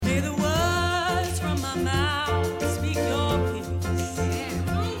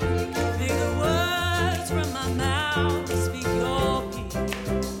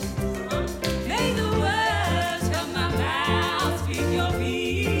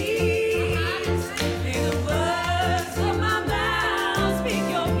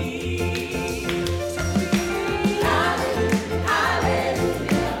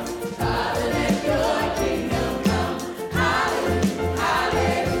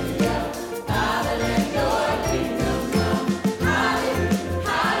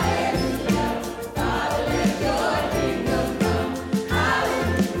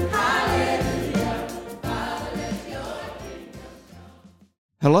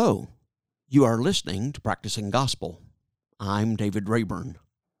Hello, you are listening to Practicing Gospel. I'm David Rayburn.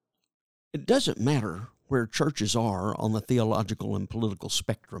 It doesn't matter where churches are on the theological and political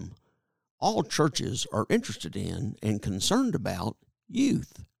spectrum. All churches are interested in and concerned about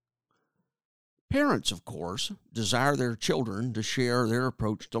youth. Parents, of course, desire their children to share their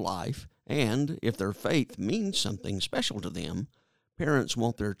approach to life, and if their faith means something special to them, parents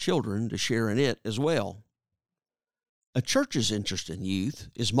want their children to share in it as well. A church's interest in youth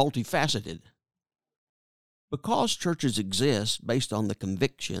is multifaceted. Because churches exist based on the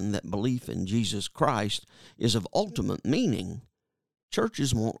conviction that belief in Jesus Christ is of ultimate meaning,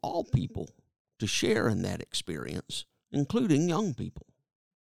 churches want all people to share in that experience, including young people.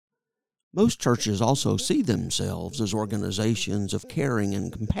 Most churches also see themselves as organizations of caring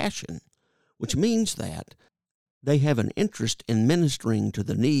and compassion, which means that they have an interest in ministering to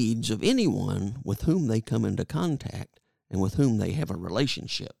the needs of anyone with whom they come into contact and with whom they have a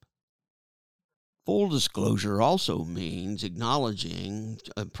relationship. Full disclosure also means acknowledging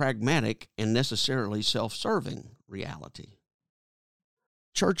a pragmatic and necessarily self-serving reality.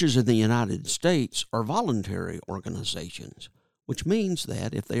 Churches in the United States are voluntary organizations, which means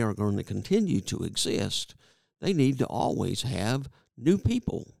that if they are going to continue to exist, they need to always have new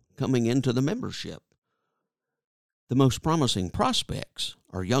people coming into the membership. The most promising prospects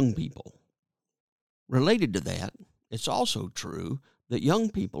are young people. Related to that, it's also true that young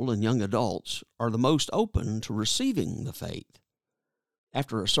people and young adults are the most open to receiving the faith.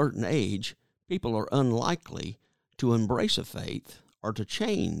 After a certain age, people are unlikely to embrace a faith or to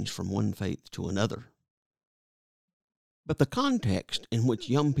change from one faith to another. But the context in which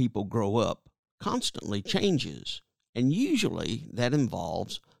young people grow up constantly changes, and usually that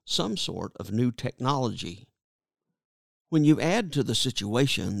involves some sort of new technology. When you add to the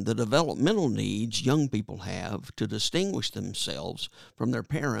situation the developmental needs young people have to distinguish themselves from their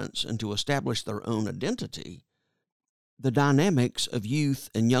parents and to establish their own identity, the dynamics of youth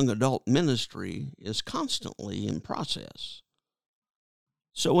and young adult ministry is constantly in process.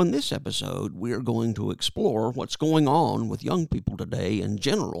 So in this episode, we are going to explore what's going on with young people today in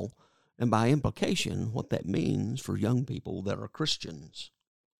general, and by implication, what that means for young people that are Christians.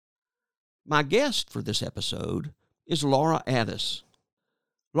 My guest for this episode is Laura Addis.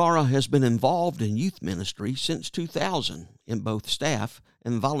 Laura has been involved in youth ministry since 2000 in both staff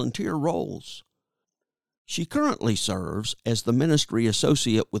and volunteer roles. She currently serves as the ministry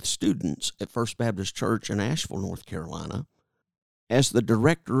associate with students at First Baptist Church in Asheville, North Carolina, as the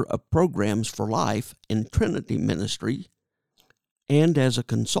director of programs for life in Trinity Ministry, and as a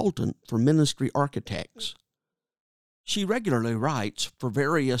consultant for ministry architects. She regularly writes for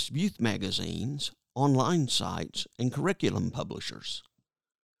various youth magazines, online sites, and curriculum publishers.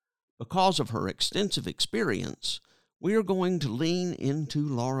 Because of her extensive experience, we are going to lean into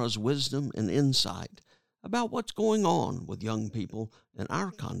Laura's wisdom and insight about what's going on with young people in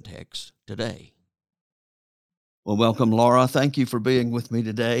our context today. Well, welcome, Laura. Thank you for being with me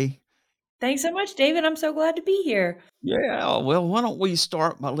today. Thanks so much, David. I'm so glad to be here. Yeah, well, why don't we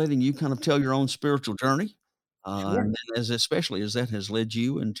start by letting you kind of tell your own spiritual journey, Sure. and then especially as that has led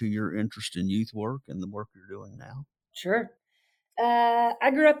you into your interest in youth work and the work you're doing now. Sure. I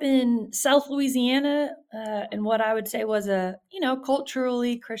grew up in South Louisiana, in what I would say was a,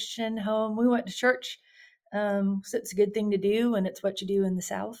 culturally Christian home. We went to church, so it's a good thing to do, and it's what you do in the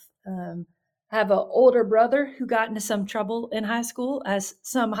South. I have an older brother who got into some trouble in high school, as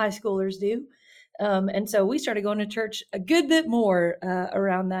some high schoolers do. And so we started going to church a good bit more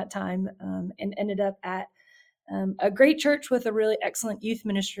around that time, and ended up at a great church with a really excellent youth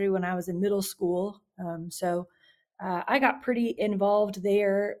ministry when I was in middle school. I got pretty involved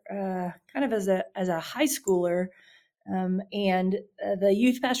there, kind of as a high schooler, and the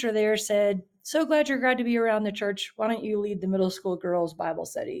youth pastor there said, "So glad you're glad to be around the church. Why don't you lead the middle school girls' Bible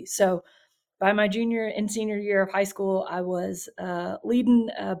study?" So by my junior and senior year of high school, I was leading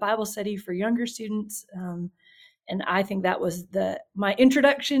a Bible study for younger students. And I think that was my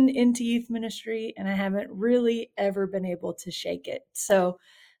introduction into youth ministry, and I haven't really ever been able to shake it. So,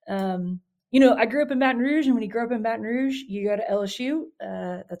 I grew up in Baton Rouge, and when you grow up in Baton Rouge, you go to LSU.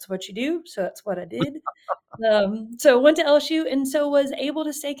 That's what you do. So that's what I did. So went to LSU, and so was able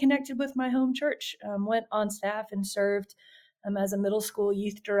to stay connected with my home church. Went on staff and served as a middle school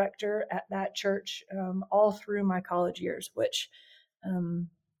youth director at that church all through my college years, which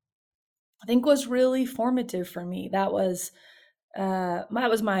I think was really formative for me. That was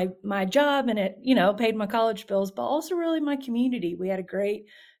my job, and it paid my college bills, but also really my community. We had a great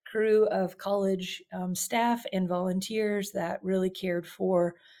crew of college staff and volunteers that really cared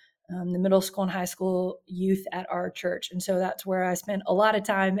for the middle school and high school youth at our church. And so that's where I spent a lot of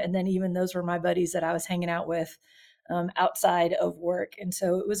time. And then even those were my buddies that I was hanging out with outside of work. And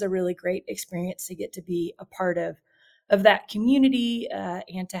so it was a really great experience to get to be a part of that community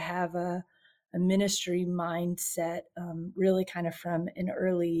and to have a ministry mindset, really kind of from an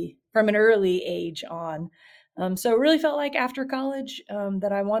early age on. So it really felt like after college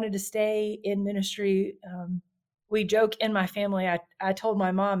that I wanted to stay in ministry. We joke in my family. I told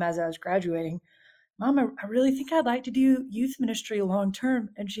my mom as I was graduating, Mom, I really think I'd like to do youth ministry long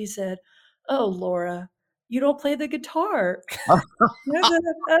term. And she said, Oh, Laura, you don't play the guitar. I said,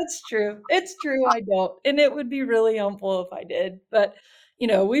 That's true. It's true. I don't. And it would be really helpful if I did. But,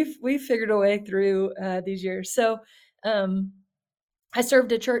 we've figured a way through these years. So, I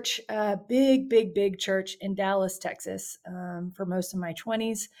served a church, big, big, big church in Dallas, Texas, for most of my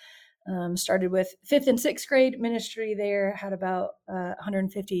 20s. Started with fifth and sixth grade ministry there, had about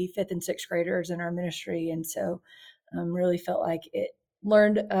 150 fifth and sixth graders in our ministry. And so really felt like it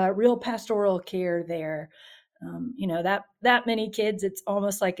learned real pastoral care there. That many kids, it's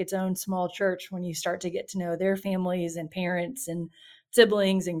almost like its own small church when you start to get to know their families and parents and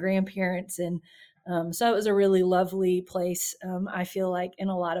siblings and grandparents. And so it was a really lovely place. I feel like in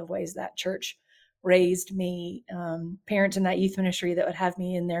a lot of ways that church raised me. Parents in that youth ministry that would have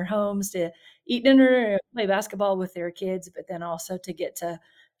me in their homes to eat dinner, play basketball with their kids, but then also to get to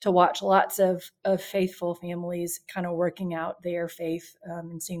watch lots of faithful families kind of working out their faith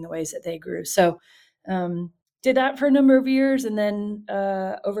and seeing the ways that they grew. So did that for a number of years, and then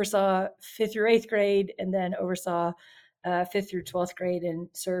oversaw fifth through eighth grade, and then oversaw fifth through 12th grade, and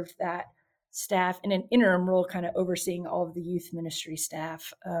served that staff in an interim role, kind of overseeing all of the youth ministry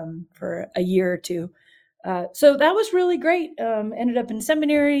staff for a year or two. So that was really great. Ended up in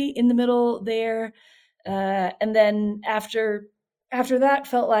seminary in the middle there. And then after that,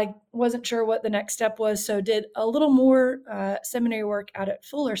 felt like wasn't sure what the next step was. So did a little more seminary work out at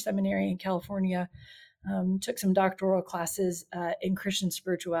Fuller Seminary in California. Took some doctoral classes in Christian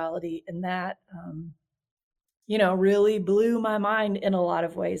spirituality, and that, really blew my mind in a lot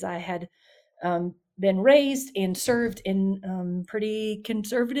of ways. I had been raised and served in pretty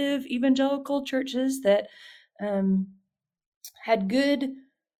conservative evangelical churches that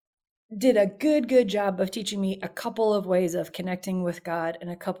did a good job of teaching me a couple of ways of connecting with God and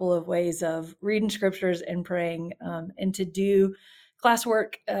a couple of ways of reading scriptures and praying, and to do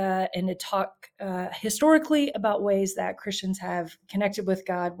classwork and to talk historically about ways that Christians have connected with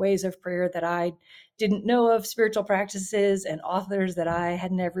God, ways of prayer that I didn't know of, spiritual practices and authors that I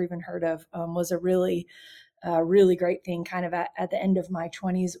had never even heard of, was a really great thing kind of at the end of my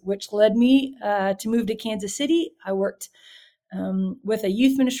 20s, which led me to move to Kansas City. I worked with a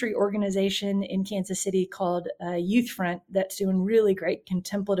youth ministry organization in Kansas City called Youth Front that's doing really great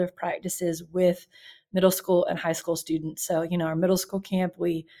contemplative practices with middle school and high school students. So, our middle school camp,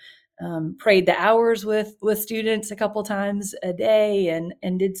 we prayed the hours with students a couple times a day,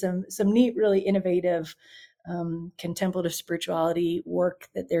 and did some neat, really innovative contemplative spirituality work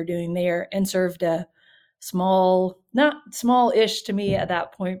that they're doing there, and served a not small-ish to me at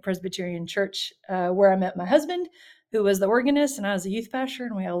that point, Presbyterian church, where I met my husband, who was the organist, and I was a youth pastor,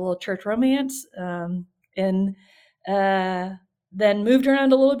 and we had a little church romance, and then moved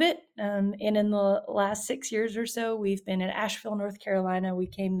around a little bit. And in the last 6 years or so, we've been in Asheville, North Carolina. We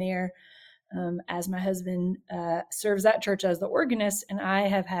came there as my husband serves that church as the organist, and I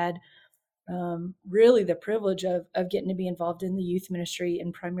have had really the privilege of getting to be involved in the youth ministry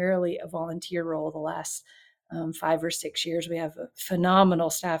in primarily a volunteer role the last 5 or 6 years. We have a phenomenal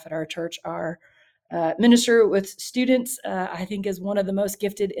staff at our church. Our minister with students, I think, is one of the most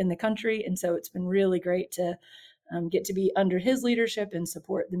gifted in the country. And so it's been really great to get to be under his leadership and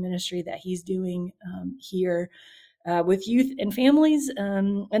support the ministry that he's doing here with youth and families.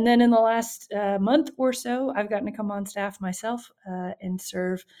 And then in the last month or so, I've gotten to come on staff myself and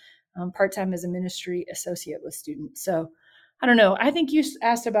serve part-time as a ministry associate with students. So I don't know. I think you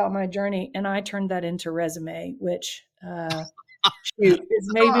asked about my journey, and I turned that into resume, which is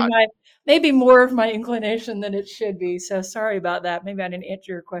maybe more of my inclination than it should be. So sorry about that. Maybe I didn't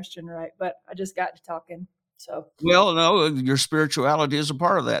answer your question right, but I just got to talking. So Well, no, your spirituality is a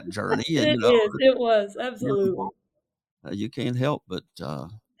part of that journey, and it was absolutely. You can't help but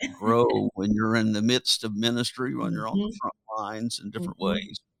grow when you're in the midst of ministry, when you're on the front lines in different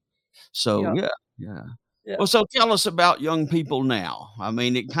ways. So yeah. Well, so tell us about young people now. I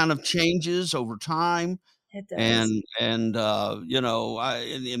mean, it kind of changes over time. It does. And in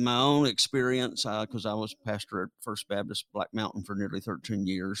my own experience, because I was pastor at First Baptist Black Mountain for nearly 13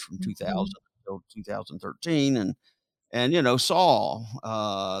 years, from 2000 until 2013, and and saw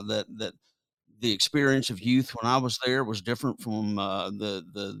that the experience of youth when I was there was different from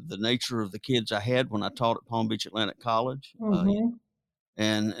the nature of the kids I had when I taught at Palm Beach Atlantic College. Mhm.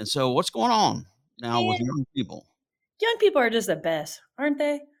 And so, what's going on now with Man, young people? young people are just the best, aren't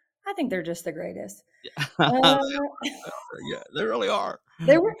they? I think they're just the greatest. Yeah, Uh, yeah, they really are.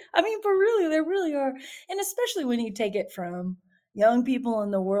 There were, I mean, for really, there really are. And especially when you take it from young people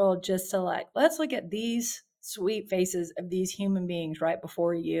in the world just to like, let's look at these sweet faces of these human beings right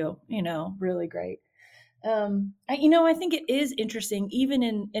before you, really great. I think it is interesting, even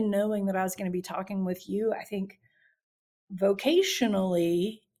in knowing that I was going to be talking with you. I think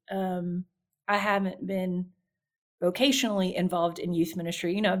vocationally, I haven't been vocationally involved in youth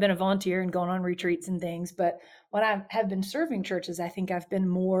ministry. I've been a volunteer and going on retreats and things, but when I have been serving churches, I think I've been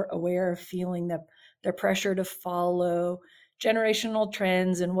more aware of feeling the pressure to follow generational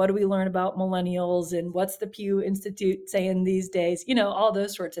trends and what do we learn about millennials and what's the Pew Institute saying these days, all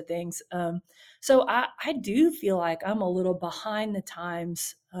those sorts of things. So I do feel like I'm a little behind the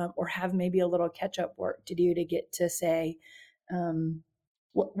times, or have maybe a little catch up work to do to get to say um,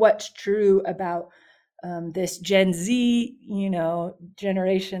 what's true about this Gen Z,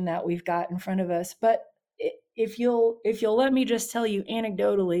 generation that we've got in front of us. But if you'll let me just tell you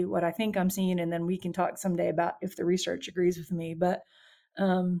anecdotally what I think I'm seeing, and then we can talk someday about if the research agrees with me. But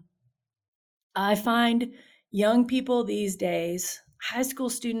um, I find young people these days, high school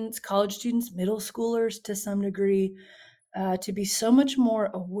students, college students, middle schoolers to some degree, to be so much more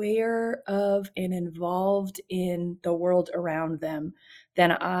aware of and involved in the world around them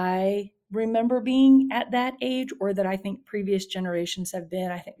than I remember being at that age, or that I think previous generations have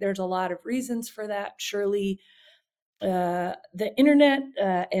been. I think there's a lot of reasons for that. Surely the internet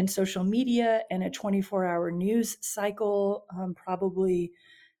and social media and a 24-hour news cycle probably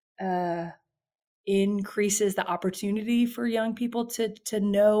uh, increases the opportunity for young people to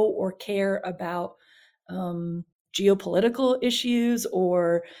know or care about um, geopolitical issues,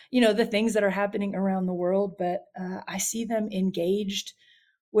 or the things that are happening around the world. But I see them engaged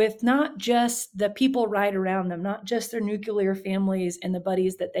with not just the people right around them, not just their nuclear families and the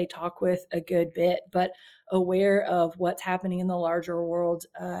buddies that they talk with a good bit, but aware of what's happening in the larger world.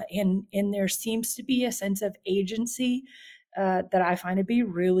 And there seems to be a sense of agency that I find to be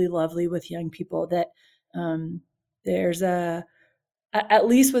really lovely with young people. That um, there's at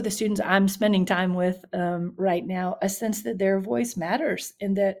least with the students I'm spending time with right now, a sense that their voice matters,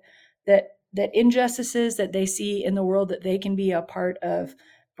 and that injustices that they see in the world, that they can be a part of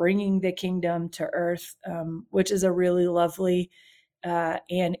bringing the kingdom to earth, which is a really lovely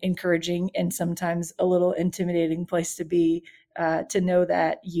and encouraging and sometimes a little intimidating place to be. To know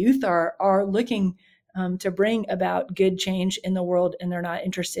that youth are looking to bring about good change in the world, and they're not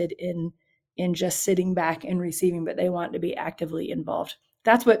interested in just sitting back and receiving, but they want to be actively involved.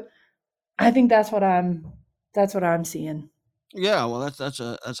 That's what I think. That's what I'm seeing. Yeah, well, that's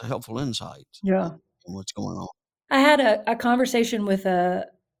a helpful insight Yeah. on what's going on. I had a conversation with a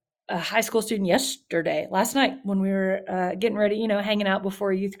high school student last night, when we were getting ready, hanging out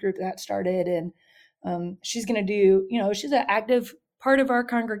before a youth group that started. And she's going to do, she's an active part of our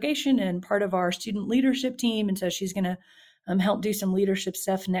congregation and part of our student leadership team. And so she's going to help do some leadership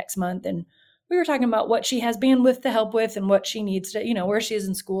stuff next month. And we were talking about what she has bandwidth to help with and what she needs to, where she is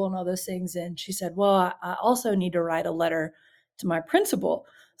in school and all those things. And she said, well, I also need to write a letter to my principal.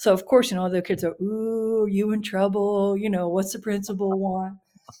 So of course, the kids are, ooh, you in trouble? What's the principal want?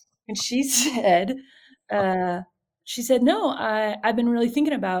 And uh, she said, no, I've been really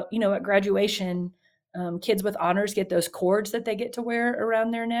thinking about, at graduation, kids with honors get those cords that they get to wear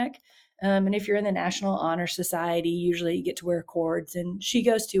around their neck. And if you're in the National Honor Society, usually you get to wear cords. And she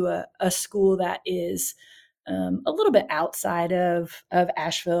goes to a school that is a little bit outside of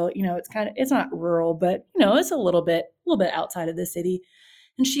Asheville. It's not rural, but it's a little bit outside of the city.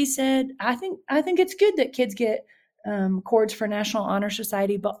 And she said, I think it's good that kids get cords for National Honor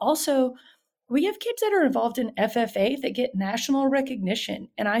Society, but also we have kids that are involved in FFA that get national recognition.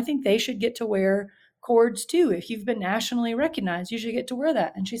 And I think they should get to wear cords too. If you've been nationally recognized, you should get to wear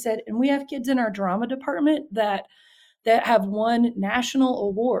that. And she said, and we have kids in our drama department that have won national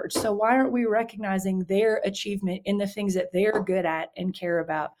awards. So why aren't we recognizing their achievement in the things that they're good at and care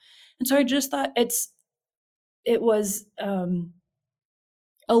about? And so I just thought it was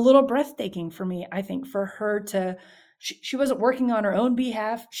a little breathtaking for me, I think, for her to, she wasn't working on her own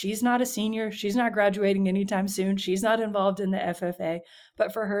behalf. She's not a senior. She's not graduating anytime soon. She's not involved in the FFA.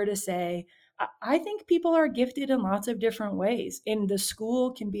 But for her to say, I think people are gifted in lots of different ways, and the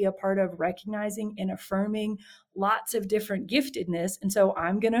school can be a part of recognizing and affirming lots of different giftedness. And so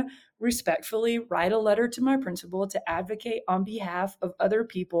I'm going to respectfully write a letter to my principal to advocate on behalf of other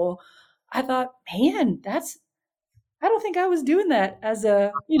people. I thought, man, I don't think I was doing that as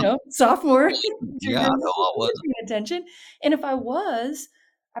a, sophomore, Yeah, junior I in know school, I wasn't. paying attention. And if I was,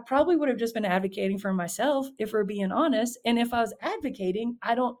 I probably would have just been advocating for myself, if we're being honest. And if I was advocating,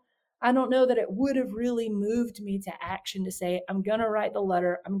 I don't know that it would have really moved me to action to say, I'm going to write the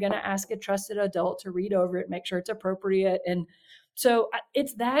letter. I'm going to ask a trusted adult to read over it, make sure it's appropriate. And so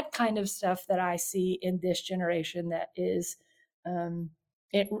it's that kind of stuff that I see in this generation that is um,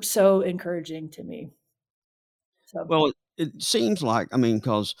 so encouraging to me. So, Well, it seems like, I mean,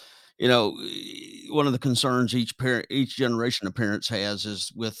 because one of the concerns each generation of parents has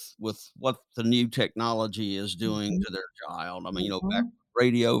is with what the new technology is doing mhm, to their child. I mean, back mhm, when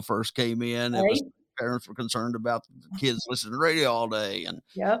radio first came in, it was right? parents were concerned about the kids listening to radio all day, and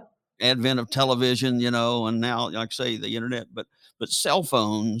Yep. advent of television, and now, like I say, the internet, but cell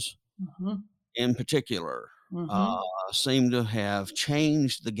phones Mhm, in particular, uh, mhm. seem to have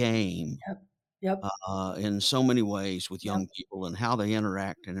changed the game, Yep. Yep. in so many ways with Yep. young people and how they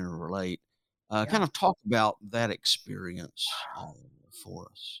interact and interrelate. Yeah. Kind of talk about that experience, for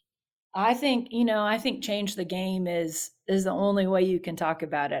us. I think change the game is the only way you can talk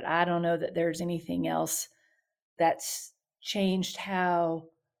about it. I don't know that there's anything else that's changed how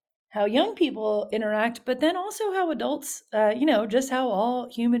young people interact, but then also how adults, just how all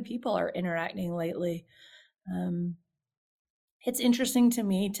human people are interacting lately. Um, it's interesting to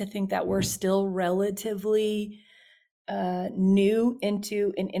me to think that we're still relatively new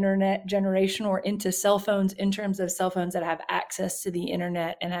into an internet generation or into cell phones in terms of cell phones that have access to the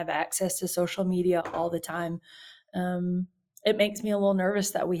internet and have access to social media all the time. Um, it makes me a little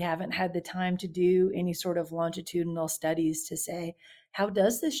nervous that we haven't had the time to do any sort of longitudinal studies to say, how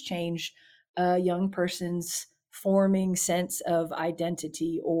does this change a young person's forming sense of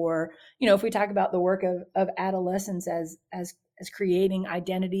identity? Or, if we talk about the work of adolescence as creating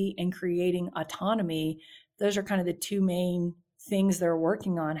identity and creating autonomy, those are kind of the two main things they're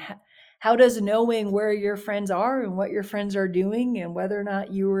working on. How does knowing where your friends are and what your friends are doing and whether or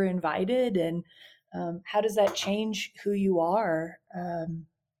not you were invited, and how does that change who you are?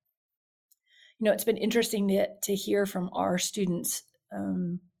 It's been interesting to hear from our students.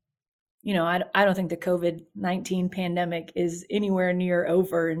 I don't think the COVID-19 pandemic is anywhere near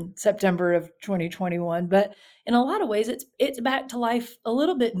over in September of 2021, but in a lot of ways, it's back to life a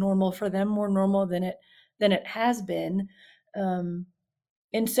little bit normal for them, more normal than it has been. Um,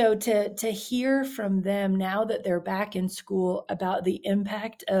 and so to hear from them now that they're back in school about the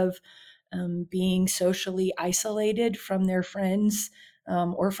impact of being socially isolated from their friends,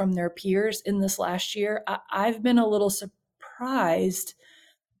 or from their peers in this last year, I've been a little surprised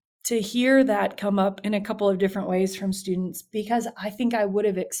to hear that come up in a couple of different ways from students, because I think I would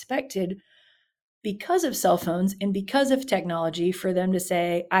have expected, because of cell phones and because of technology, for them to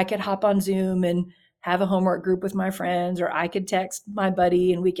say, I could hop on Zoom and have a homework group with my friends, or I could text my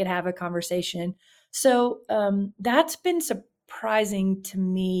buddy and we could have a conversation. So that's been surprising to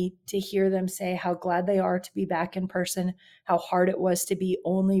me to hear them say how glad they are to be back in person, how hard it was to be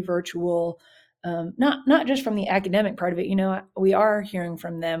only virtual. Not just from the academic part of it. We are hearing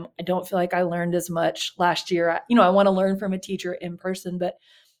from them. I don't feel like I learned as much last year. I want to learn from a teacher in person, but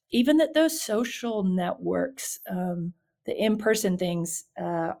even that those social networks, the in-person things,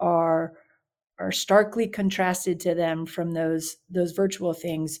 are starkly contrasted to them from those virtual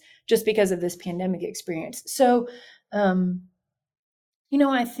things, just because of this pandemic experience. So, um,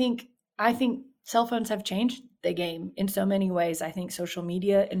 I think cell phones have changed the game in so many ways. I think social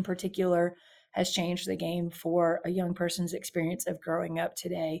media, in particular, has changed the game for a young person's experience of growing up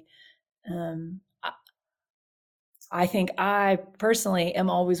today. Um, I think I personally am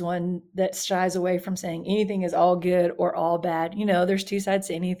always one that shies away from saying anything is all good or all bad. There's two sides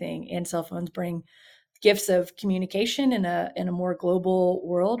to anything, and cell phones bring gifts of communication in a more global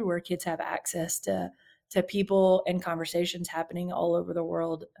world where kids have access to people and conversations happening all over the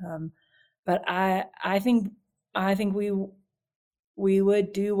world. But I think we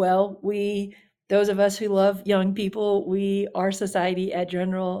would do well. Those of us who love young people, our society at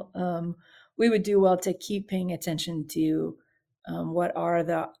general, we would do well to keep paying attention to what are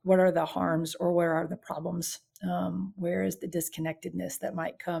the harms, or where are the problems, where is the disconnectedness that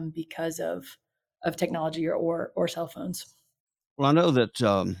might come because of technology or cell phones. Well, I know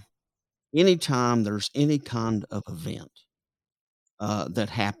that, anytime there's any kind of event, that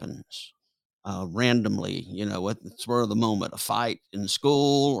happens, randomly, at the spur of the moment, a fight in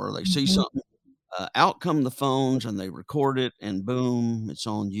school, or they see Mhm. something Out come the phones and they record it, and boom, it's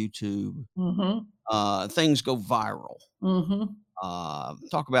on YouTube. Mm-hmm. Things go viral. Mm-hmm.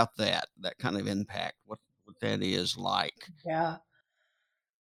 Talk about that kind of impact, what that is like. Yeah.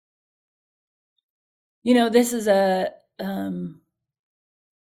 This is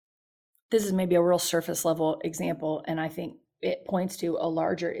this is maybe a real surface level example, and I think it points to a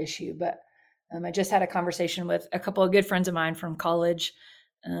larger issue. But I just had a conversation with a couple of good friends of mine from college,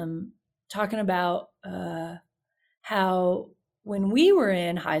 um, talking about how when we were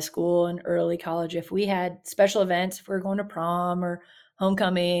in high school and early college, if we had special events, if we were going to prom or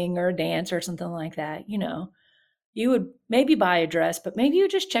homecoming or a dance or something like that, you would maybe buy a dress, but maybe you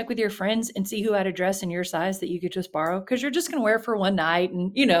just check with your friends and see who had a dress in your size that you could just borrow because you're just going to wear it for one night.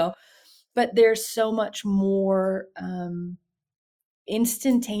 And, but there's so much more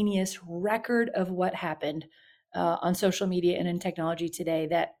instantaneous record of what happened on social media and in technology today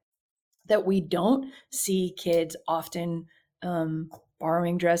that we don't see kids often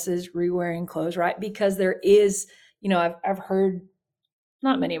borrowing dresses, re-wearing clothes, right? Because there is, I've heard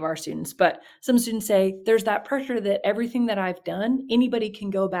not many of our students, but some students say there's that pressure that everything that I've done, anybody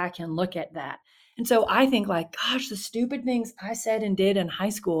can go back and look at that. And so I think like, gosh, the stupid things I said and did in high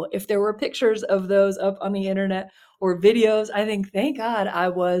school, if there were pictures of those up on the internet or videos, I think, thank God I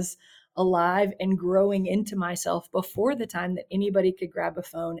was alive and growing into myself before the time that anybody could grab a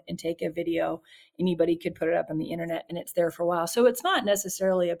phone and take a video, anybody could put it up on the internet and it's there for a while. So it's not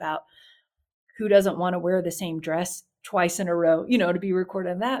necessarily about who doesn't want to wear the same dress twice in a row, to be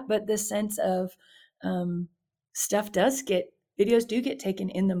recorded on that. But this sense of um, videos do get taken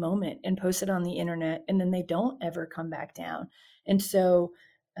in the moment and posted on the internet, and then they don't ever come back down. And so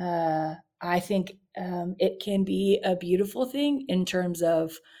I think it can be a beautiful thing in terms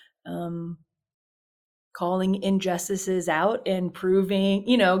of um, calling injustices out and proving,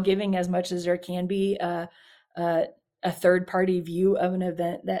 giving as much as there can be a third party view of an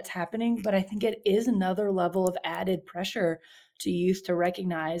event that's happening. But I think it is another level of added pressure to youth to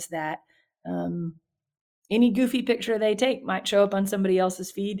recognize that any goofy picture they take might show up on somebody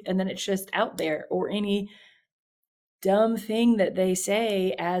else's feed and then it's just out there, or any dumb thing that they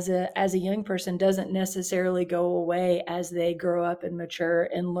say as a young person doesn't necessarily go away as they grow up and mature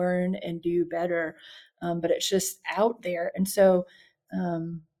and learn and do better. But it's just out there. And so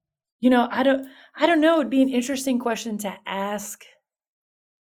I don't know, it'd be an interesting question to ask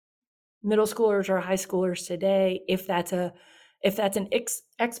middle schoolers or high schoolers today if that's an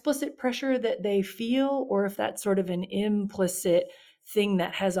explicit pressure that they feel, or if that's sort of an implicit thing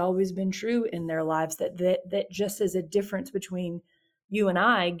that has always been true in their lives, that just is a difference between you and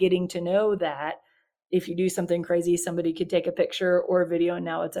I getting to know that if you do something crazy, somebody could take a picture or a video and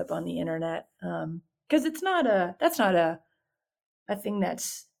now it's up on the internet. Because that's not a thing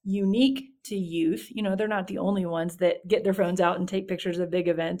that's unique to youth. They're not the only ones that get their phones out and take pictures of big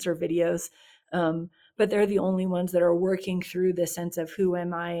events or videos. But they're the only ones that are working through the sense of who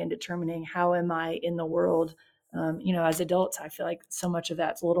am I and determining how am I in the world. As adults, I feel like so much of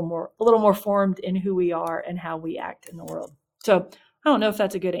that's a little more formed in who we are and how we act in the world. So I don't know if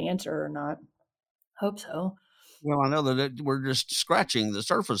that's a good answer or not. Hope so. Well, I know that we're just scratching the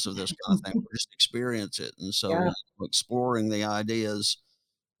surface of this kind of thing. We just experience it, and so Yeah. exploring the ideas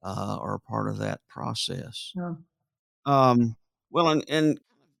are a part of that process. Yeah. Um, well, and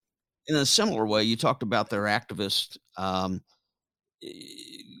in a similar way, you talked about their activist.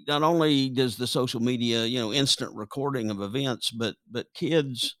 Not only does the social media, instant recording of events, but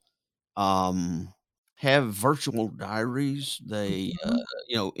kids um, have virtual diaries. They,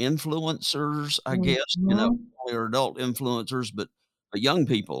 Mhm. influencers, I guess, Mhm. only are adult influencers, but young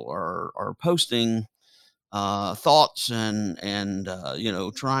people are posting thoughts and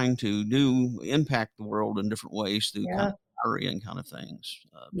trying to do impact the world in different ways through kind Yeah. of diary and kind of things.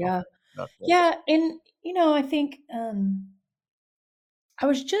 Talk Yeah. about that. Yeah. And I think I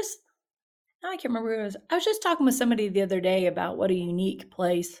was just I can't remember who it was. I was just talking with somebody the other day about what a unique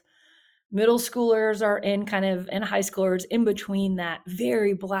place middle schoolers are in, kind of, and high schoolers in between that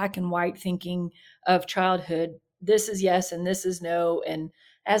very black and white thinking of childhood. This is yes and this is no. And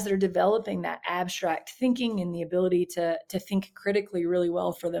as they're developing that abstract thinking and the ability to think critically really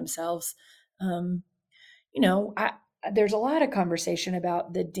well for themselves, um, there's a lot of conversation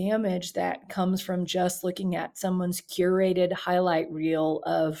about the damage that comes from just looking at someone's curated highlight reel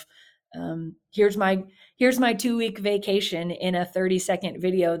of here's my 2-week vacation in a 30-second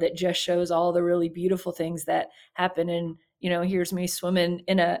video that just shows all the really beautiful things that happen, and here's me swimming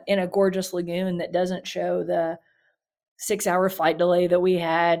in a gorgeous lagoon that doesn't show the 6-hour flight delay that we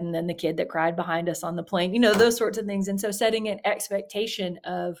had, and then the kid that cried behind us on the plane, those sorts of things. And so setting an expectation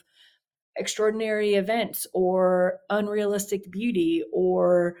of extraordinary events or unrealistic beauty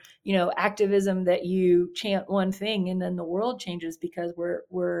or activism that you chant one thing and then the world changes, because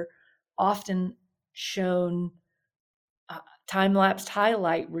we're often shown time-lapsed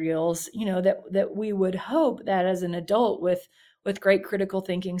highlight reels, that we would hope that as an adult with great critical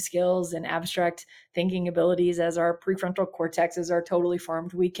thinking skills and abstract thinking abilities, as our prefrontal cortexes are totally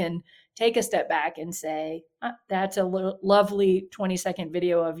formed, we can take a step back and say, that's a lovely 20-second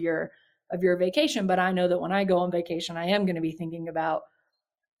video of your vacation, but I know that when I go on vacation, I am going to be thinking about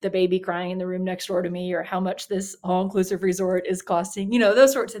the baby crying in the room next door to me, or how much this all-inclusive resort is costing,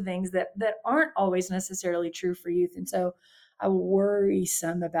 those sorts of things that aren't always necessarily true for youth. And so I worry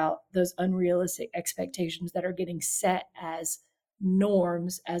some about those unrealistic expectations that are getting set as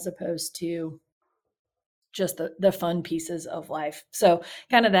norms, as opposed to just the fun pieces of life. So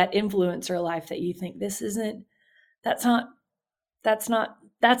kind of that influencer life that you think, that's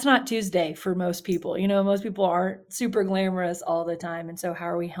not Tuesday for most people. Most people aren't super glamorous all the time. And so how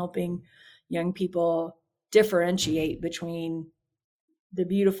are we helping young people differentiate between the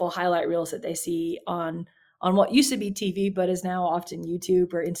beautiful highlight reels that they see on what used to be TV, but is now often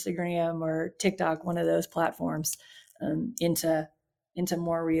YouTube or Instagram or TikTok, one of those platforms, into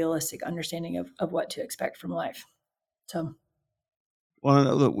more realistic understanding of what to expect from life. So, Well, I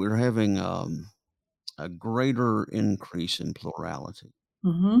know that we're having a greater increase in plurality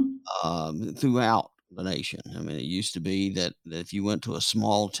throughout the nation. I mean, it used to be that if you went to a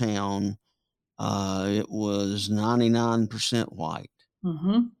small town, it was 99% white.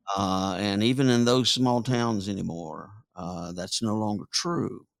 And even in those small towns anymore, that's no longer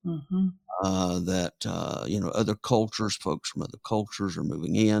true. That, other cultures, folks from other cultures are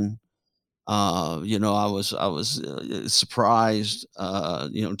moving in. I was surprised,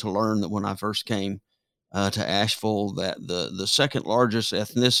 to learn that when I first came to Asheville, that the second largest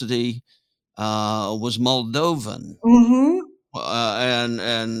ethnicity was Moldovan.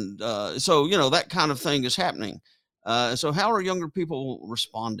 So that kind of thing is happening. So how are younger people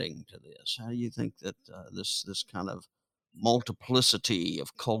responding to this? How do you think that this kind of multiplicity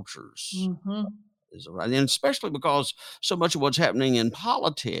of cultures is around? And especially because so much of what's happening in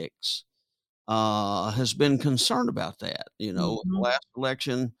politics has been concerned about that. Last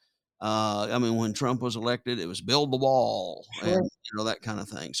election, I mean, when Trump was elected, it was build the wall Sure. and that kind of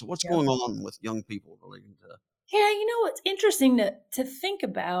thing. So what's Yeah. going on with young people relating to? Yeah, it's interesting to think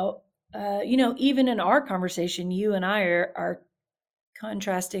about. Even in our conversation, you and I are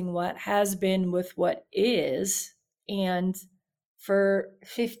contrasting what has been with what is. And for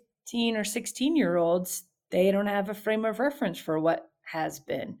 15 or 16-year-olds, they don't have a frame of reference for what has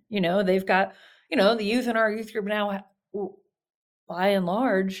been. They've got, the youth in our youth group now, by and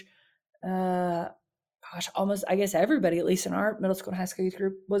large, almost, I guess everybody, at least in our middle school and high school youth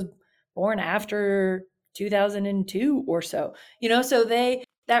group, was born after 2002 or so. So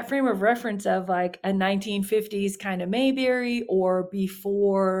that frame of reference of like a 1950s kind of Mayberry, or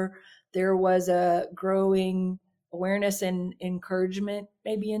before there was a growing awareness and encouragement,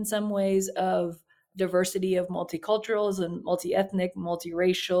 maybe in some ways, of diversity, of multiculturalism, multi-ethnic,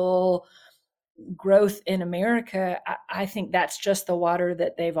 multiracial growth in America. I think that's just the water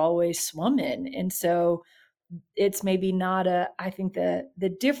that they've always swum in. And so it's maybe not I think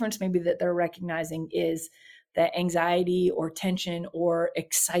the difference maybe that they're recognizing is the anxiety or tension or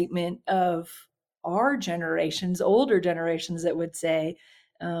excitement of our generations, older generations, that would say,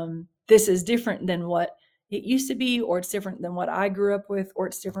 this is different than what it used to be, or it's different than what I grew up with, or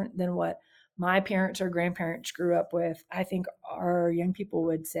it's different than what my parents or grandparents grew up with. I think our young people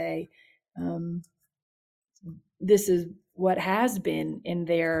would say, this is what has been in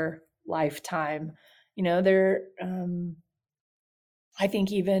their lifetime. They're, I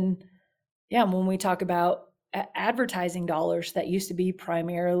think even, when we talk about advertising dollars that used to be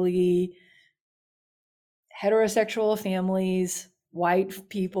primarily heterosexual families, white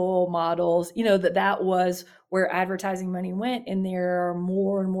people, models, that was where advertising money went. And there are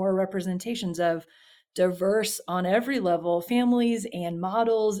more and more representations of diverse, on every level, families and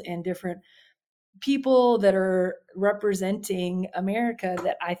models and different people that are representing America,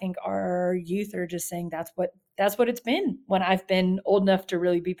 that I think our youth are just saying that's what it's been when I've been old enough to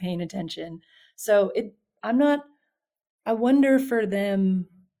really be paying attention. So I wonder for them,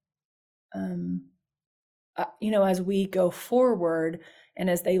 as we go forward and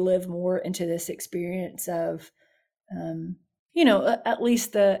as they live more into this experience of, at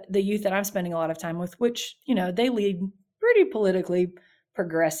least the youth that I'm spending a lot of time with, which, they lead pretty politically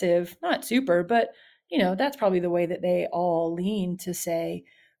progressive, not super, but, that's probably the way that they all lean, to say,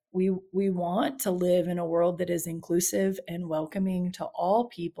 we want to live in a world that is inclusive and welcoming to all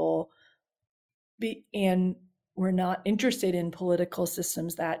people, and we're not interested in political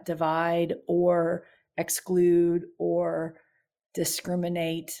systems that divide or exclude or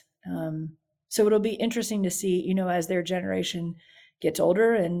discriminate. So it'll be interesting to see, as their generation gets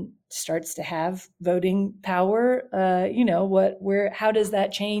older and starts to have voting power, how does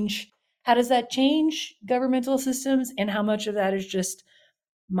that change? How does that change governmental systems, and how much of that is just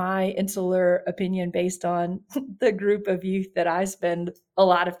my insular opinion based on the group of youth that I spend a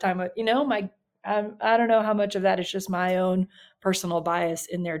lot of time with? I don't know how much of that is just my own personal bias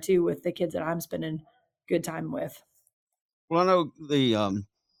in there too, with the kids that I'm spending good time with. Well, I know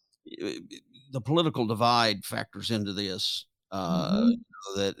the political divide factors into this. Mhm.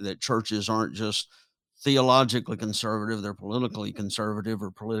 That churches aren't just theologically conservative; they're politically conservative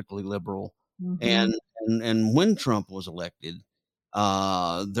or politically liberal. Mhm. And and when Trump was elected,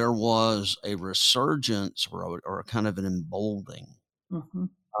 there was a resurgence or a kind of an emboldening Mhm.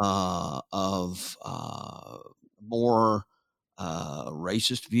 of more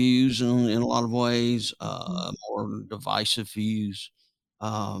racist views in a lot of ways, Mhm. more divisive views.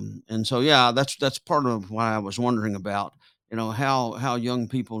 And so, yeah, that's part of why I was wondering about, how young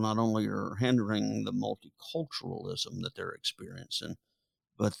people not only are hindering the multiculturalism that they're experiencing,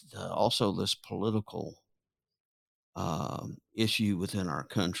 but also this political issue within our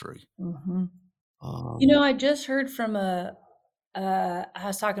country. Mhm. Um, I just heard from I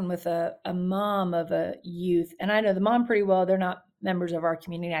was talking with a mom of a youth, and I know the mom pretty well. They're not members of our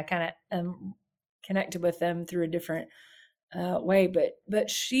community. I kind of connected with them through a different way, but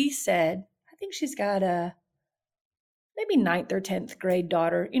she said, I think she's got a maybe ninth or 10th grade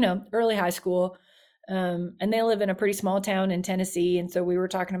daughter, early high school. And they live in a pretty small town in Tennessee. And so we were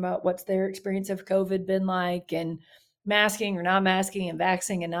talking about what's their experience of COVID been like, and masking or not masking, and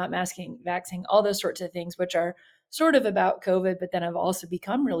vaxxing and not masking, vaxxing, all those sorts of things, which are sort of about COVID, but then have also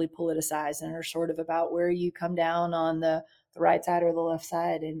become really politicized and are sort of about where you come down on the right side or the left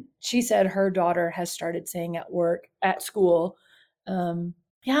side. And she said her daughter has started saying at school, um,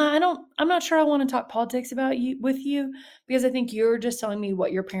 yeah, I'm not sure I want to talk politics about you with you, because I think you're just telling me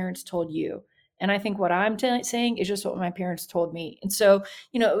what your parents told you. And I think what I'm saying is just what my parents told me. And so,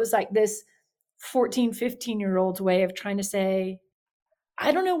 it was like this 14, 15-year old's way of trying to say,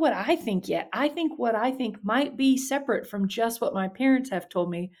 I don't know what I think yet. I think what I think might be separate from just what my parents have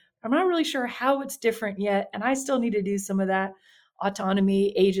told me. I'm not really sure how it's different yet. And I still need to do some of that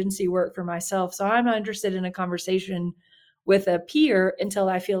autonomy, agency work for myself. So I'm not interested in a conversation with a peer until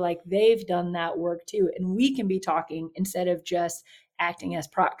I feel like they've done that work too. And we can be talking instead of just acting as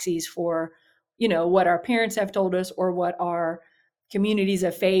proxies for, what our parents have told us or what our communities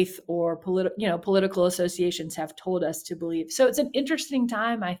of faith or political associations have told us to believe. So it's an interesting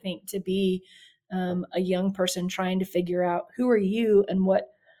time, I think, to be a young person trying to figure out who are you and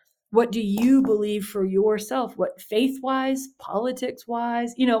what do you believe for yourself, what faith wise, politics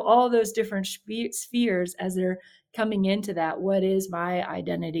wise, all those different spheres as they're coming into that. What is my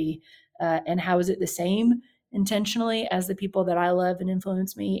identity, and how is it the same intentionally as the people that I love and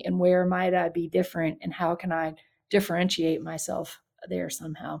influence me, and where might I be different, and how can I differentiate myself there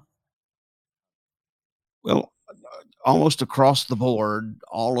somehow? well, almost across the board,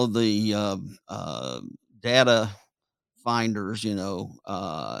 all of the data finders,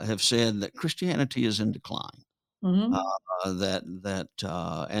 have said that Christianity is in decline. Uh, Hmm.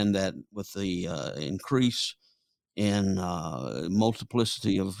 and that with the increase in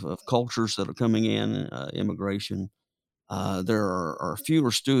multiplicity of cultures that are coming in, immigration, there are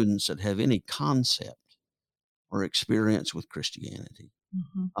fewer students that have any concept or experience with Christianity,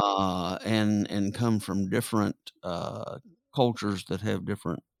 Hmm. and come from different cultures that have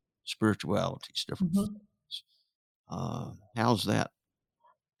different spiritualities, different Hmm. faiths. How's that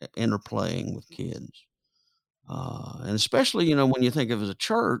interplaying with kids? And especially, when you think of as a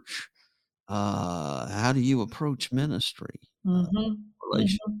church, how do you approach ministry, Hmm.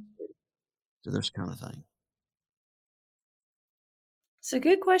 relation Hmm. to this kind of thing? It's a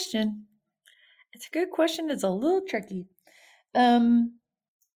good question. It's a good question. It's a little tricky. Um,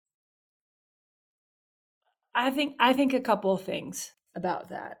 I think a couple of things about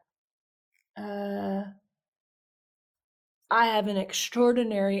that. Uh, I have an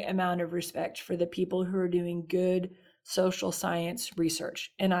extraordinary amount of respect for the people who are doing good social science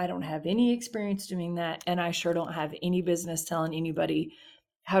research, and I don't have any experience doing that, and I sure don't have any business telling anybody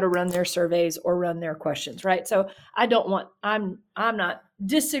how to run their surveys or run their questions, right? So I don't want I'm not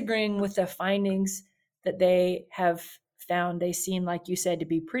disagreeing with the findings that they have found. They seem, like you said, to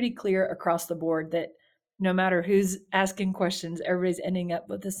be pretty clear across the board that no matter who's asking questions, everybody's ending up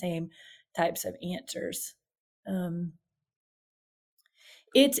with the same types of answers. Um,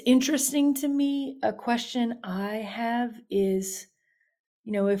 It's interesting to me. A question I have is,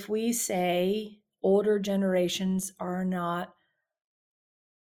 if we say older generations are not,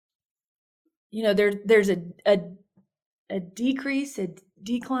 there's a decrease, a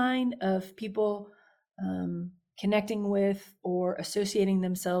decline of people connecting with or associating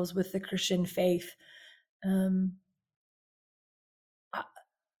themselves with the Christian faith. Um,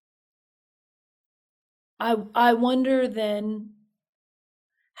 I wonder then,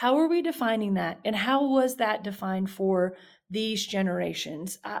 how are we defining that? And how was that defined for these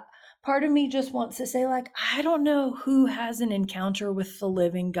generations? Part of me just wants to say, like, I don't know who has an encounter with the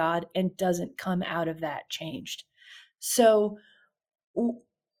living God and doesn't come out of that changed. So,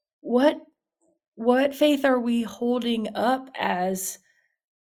 what what faith are we holding up as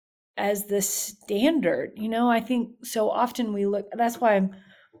the standard? I think so often we look. That's why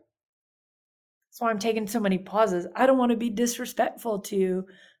I'm taking so many pauses. I don't want to be disrespectful to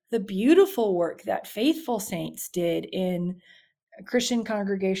the beautiful work that faithful saints did in Christian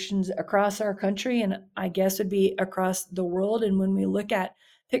congregations across our country, and I guess would be across the world. And when we look at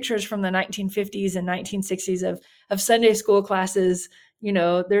pictures from the 1950s and 1960s of Sunday school classes,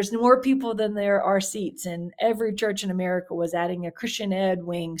 there's more people than there are seats, and every church in America was adding a Christian ed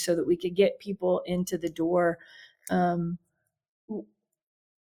wing so that we could get people into the door. Um,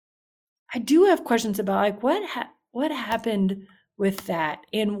 I do have questions about, like, what happened with that,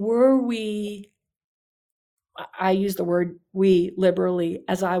 and were we? I use the word "we" liberally,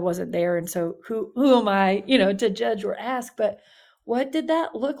 as I wasn't there, and so who am I, to judge or ask? But what did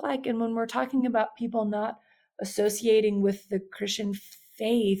that look like? And when we're talking about people not associating with the Christian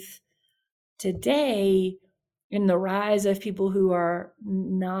faith today, in the rise of people who are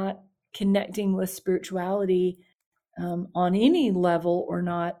not connecting with spirituality on any level, or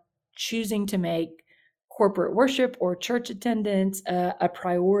not choosing to make corporate worship or church attendance a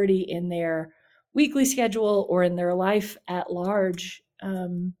priority in their weekly schedule or in their life at large,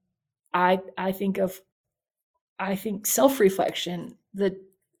 I think self-reflection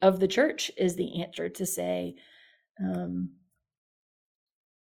of the church is the answer to say, um,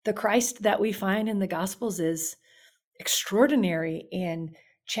 the Christ that we find in the Gospels is extraordinary and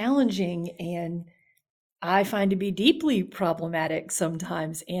challenging, and I find to be deeply problematic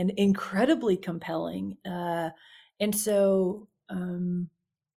sometimes and incredibly compelling. And so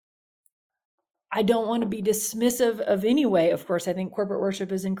I don't want to be dismissive of any way. Of course, I think corporate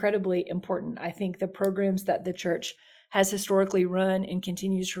worship is incredibly important. I think the programs that the church has historically run and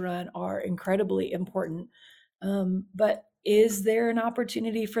continues to run are incredibly important. But is there an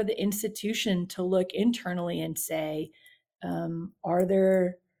opportunity for the institution to look internally and say, are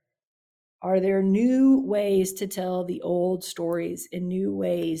there new ways to tell the old stories, and new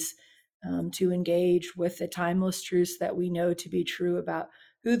ways to engage with the timeless truths that we know to be true about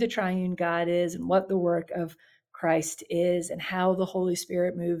who the triune God is and what the work of Christ is and how the Holy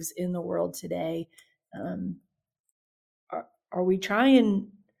Spirit moves in the world today? Um, are we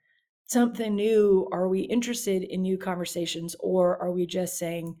trying something new? Are we interested in new conversations? Or are we just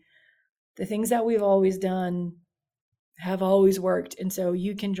saying the things that we've always done have always worked, and so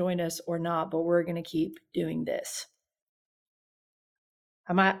you can join us or not, but we're going to keep doing this?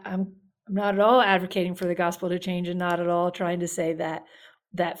 I'm not at all advocating for the gospel to change, and not at all trying to say that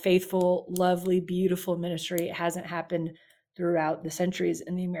faithful, lovely, beautiful ministry hasn't happened throughout the centuries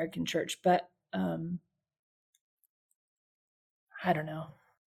in the American church. But I don't know.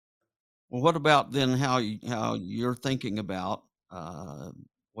 Well, what about then how you're thinking about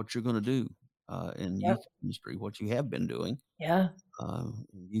what you're going to do in Yep. youth ministry, what you have been doing Yeah.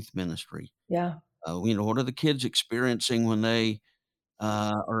 in youth ministry? Yeah. What are the kids experiencing when they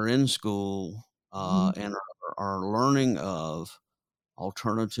are in school Mhm. and are learning of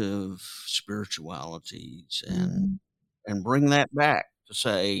alternative spiritualities, Mhm. and bring that back to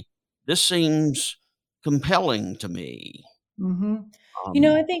say, this seems compelling to me. Mhm. I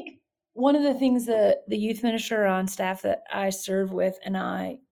Um, think one of the things that the youth minister on staff that I serve with and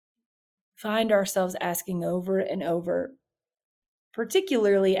I find ourselves asking over and over,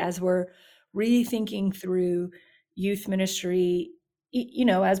 particularly as we're rethinking through youth ministry,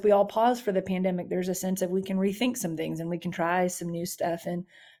 as we all pause for the pandemic, there's a sense of we can rethink some things and we can try some new stuff. And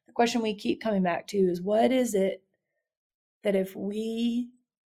the question we keep coming back to is, what is it that if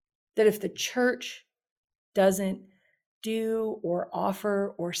the church doesn't do or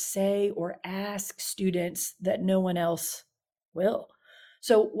offer or say or ask students, that no one else will?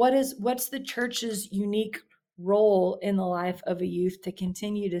 So what's the church's unique role in the life of a youth to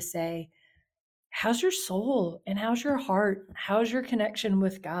continue to say, how's your soul and how's your heart? How's your connection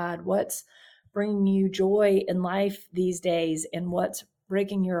with God? What's bringing you joy in life these days? And what's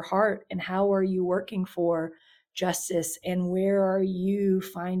breaking your heart, and how are you working for justice, and where are you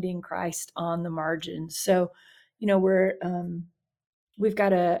finding Christ on the margins? So, we've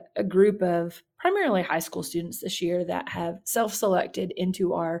got a group of primarily high school students this year that have self-selected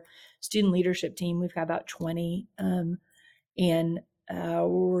into our student leadership team. We've got about 20, and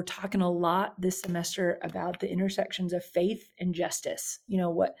we're talking a lot this semester about the intersections of faith and justice.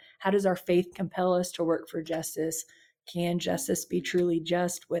 How does our faith compel us to work for justice? Can justice be truly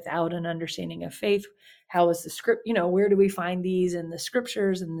just without an understanding of faith? How is the script, where do we find these in the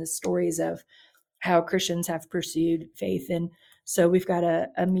scriptures and the stories of how Christians have pursued faith? And so we've got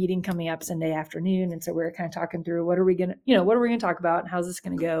a meeting coming up Sunday afternoon. And so we're kind of talking through what are we going to talk about, and how's this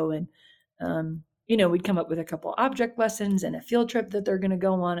going to go? And, we'd come up with a couple object lessons and a field trip that they're going to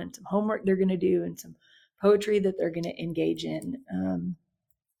go on, and some homework they're going to do, and some poetry that they're going to engage in.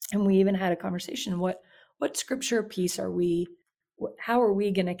 And we even had a conversation, what scripture piece how are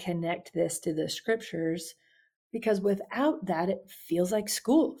we going to connect this to the scriptures? Because without that, it feels like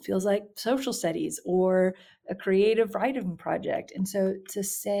school, feels like social studies or a creative writing project. And so to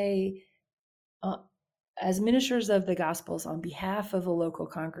say, as ministers of the Gospels on behalf of a local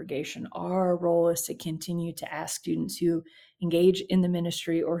congregation, our role is to continue to ask students who engage in the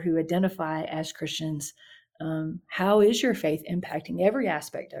ministry or who identify as Christians, how is your faith impacting every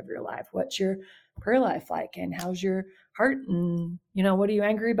aspect of your life? What's your prayer life like? And how's your heart? And, what are you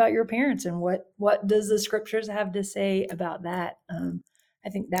angry about your parents? And what does the scriptures have to say about that? I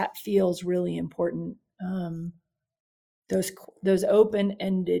think that feels really important. Those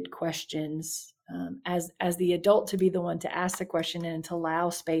open-ended questions, as the adult, to be the one to ask the question and to allow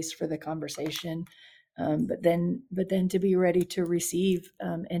space for the conversation, but then to be ready to receive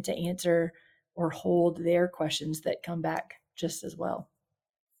and to answer or hold their questions that come back just as well.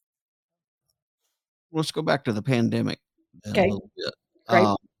 Let's go back to the pandemic a Okay, little bit. great.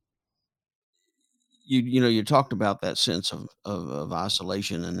 You talked about that sense of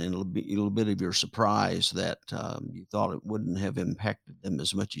isolation, and then a little bit of your surprise that you thought it wouldn't have impacted them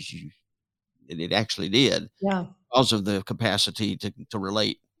as much as it actually did, Yeah. because of the capacity to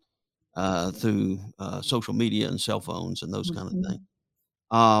relate through social media and cell phones and those kind of things.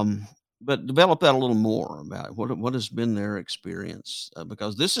 Mhm. But develop that a little more about what has been their experience,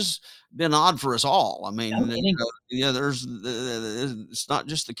 because this has been odd for us all. I No mean, kidding. it's not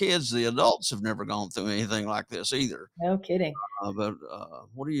just the kids; the adults have never gone through anything like this either. No kidding. But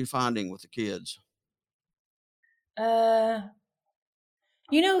what are you finding with the kids? Uh,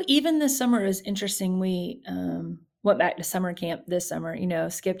 even this summer is interesting. We went back to summer camp this summer,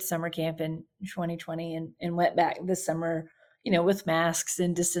 skipped summer camp in 2020 and went back this summer, with masks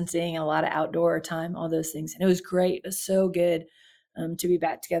and distancing and a lot of outdoor time, all those things. And it was great. It was so good to be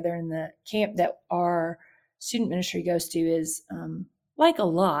back together. In the camp that our student ministry goes to is like a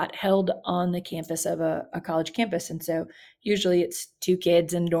lot held on the campus of a college campus. And so usually it's 2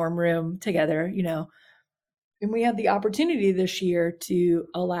 kids in dorm room together, and we had the opportunity this year to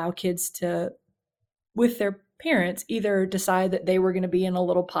allow kids to, with their parents, either decide that they were going to be in a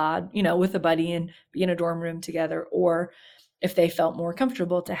little pod, with a buddy and be in a dorm room together, or if they felt more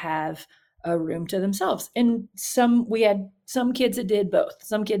comfortable to have a room to themselves. And we had some kids that did both.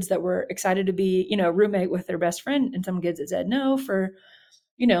 Some kids that were excited to be, a roommate with their best friend, and some kids that said, no,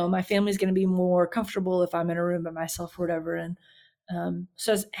 my family's going to be more comfortable if I'm in a room by myself or whatever. And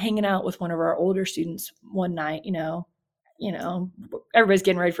so I was hanging out with one of our older students one night, everybody's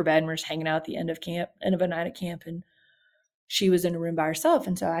getting ready for bed and we're just hanging out at the end of a night at camp. And she was in a room by herself.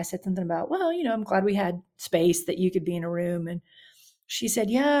 And so I said something about, well, I'm glad we had space that you could be in a room. And she said,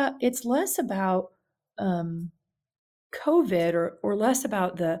 yeah, it's less about COVID or less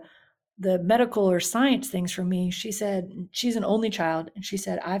about the medical or science things for me. She said, she's an only child. And she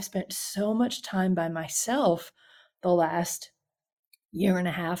said, I've spent so much time by myself the last year and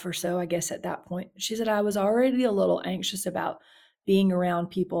a half or so, I guess, at that point. She said, I was already a little anxious about being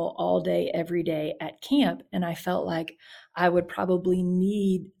around people all day, every day at camp. And I felt like I would probably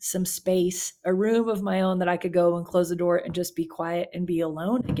need some space, a room of my own that I could go and close the door and just be quiet and be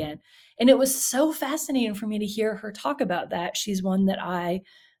alone again. And it was so fascinating for me to hear her talk about that. She's one that I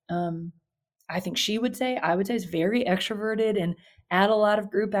think I would say is very extroverted and at a lot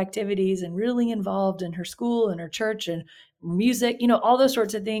of group activities and really involved in her school and her church and music, all those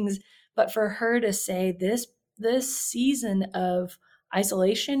sorts of things. But for her to say this season of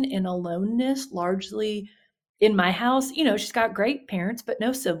isolation and aloneness, largely in my house, she's got great parents, but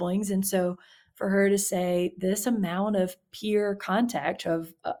no siblings. And so for her to say this amount of peer contact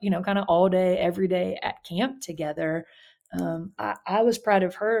of, kind of all day, every day at camp together, I was proud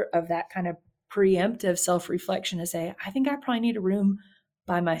of her, of that kind of preemptive self-reflection to say, I think I probably need a room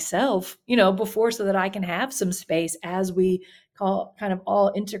by myself, before, so that I can have some space as we kind of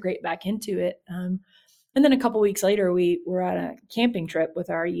all integrate back into it. And then a couple weeks later, we were at a camping trip with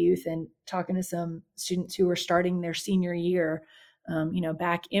our youth and talking to some students who were starting their senior year,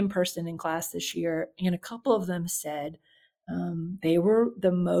 back in person in class this year. And a couple of them said they were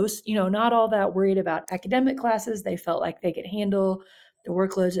the most, not all that worried about academic classes. They felt like they could handle the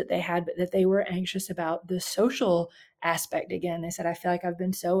workloads that they had, but that they were anxious about the social aspect again. They said, I feel like I've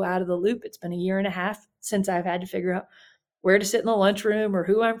been so out of the loop. It's been a year and a half since I've had to figure out where to sit in the lunchroom or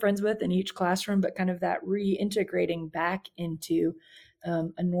who I'm friends with in each classroom, but kind of that reintegrating back into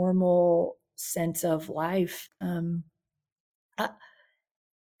a normal sense of life. And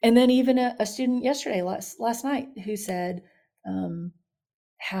then even a student yesterday, last night, who said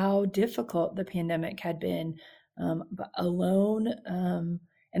how difficult the pandemic had been, alone,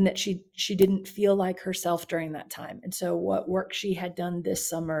 and that she didn't feel like herself during that time. And so what work she had done this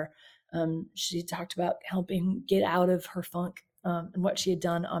summer, she talked about helping get out of her funk, and what she had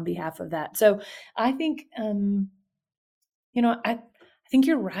done on behalf of that. So I think, I think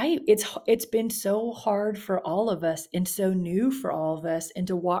you're right. It's been so hard for all of us and so new for all of us, and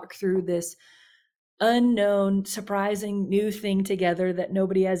to walk through this unknown, surprising new thing together that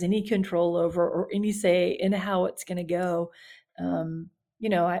nobody has any control over or any say in how it's going to go.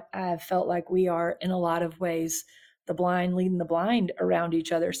 I felt like we are, in a lot of ways, the blind leading the blind around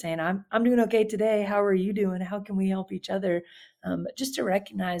each other, saying, I'm doing okay today. How are you doing? How can we help each other? Just to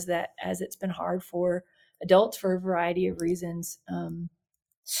recognize that, as it's been hard for adults for a variety of reasons,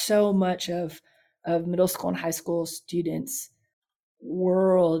 so much of middle school and high school students'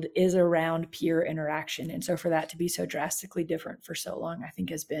 world is around peer interaction. And so for that to be so drastically different for so long, I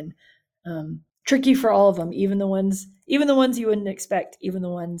think has been tricky for all of them, even the ones you wouldn't expect, even the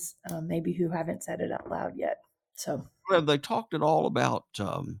ones maybe who haven't said it out loud yet. So Well, they talked at all about,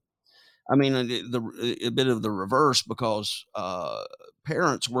 I mean, a bit of the reverse, because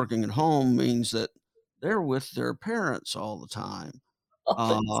parents working at home means that they're with their parents all the time.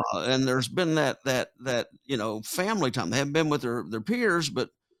 Uh, often and there's been that family time. They haven't been with their peers, but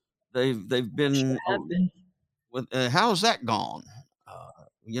they've should been have been. with. How's that gone? Uh,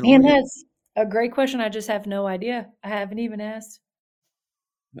 And we that's a great question. I just have no idea. I haven't even asked.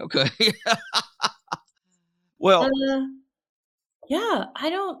 okay. Well, Uh, yeah,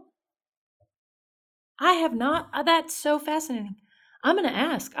 I have not. That's so fascinating. I'm going to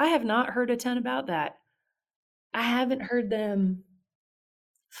ask. I have not heard a ton about that. I haven't heard them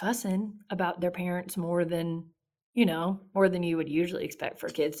fussing about their parents more than you would usually expect for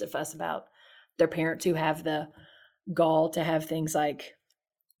kids to fuss about their parents, who have the gall to have things like,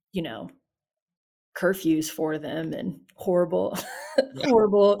 you know, curfews for them and horrible, yeah,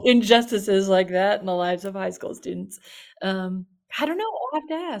 horrible injustices like that in the lives of high school students. I don't know. I'll have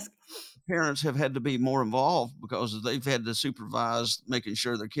to ask. parents have had to be more involved because they've had to supervise making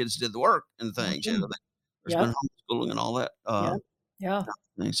sure their kids did the work and things. Mhm. There's been Yep. homeschooling and all that Yep. Yeah.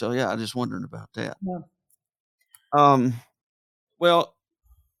 thing. So yeah, I just wondering about that. Yeah. Um, well,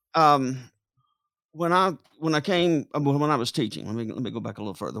 um, when I was teaching, let me go back a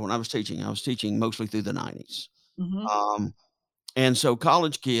little further. When I was teaching mostly through the 90s. Mhm. Um, and so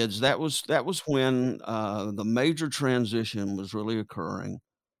college kids, that was when the major transition was really occurring,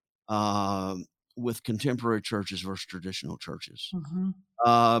 um, with contemporary churches versus traditional churches. Mhm.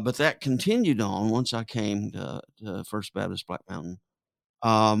 But that continued on once I came to First Baptist Black Mountain.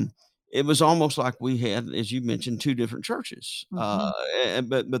 Um, it was almost like we had, as you mentioned, 2 different churches, Mhm.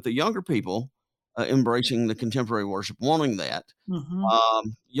 but the younger people, embracing the contemporary worship, wanting that,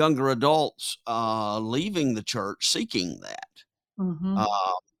 Mhm. younger adults, leaving the church seeking that, uh,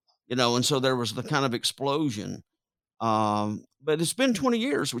 Mhm. and so there was the kind of explosion, but it's been 20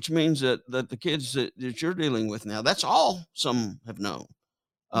 years, which means that the kids that you're dealing with now, that's all some have known,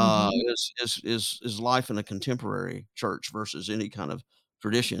 Mhm. is life in a contemporary church versus any kind of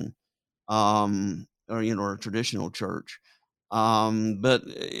tradition, or a traditional church. But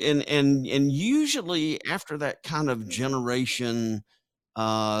and usually after that kind of generation,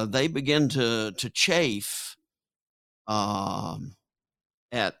 they begin to chafe, um,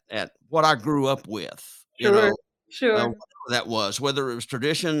 at what I grew up with, Sure. Sure. whatever that was, whether it was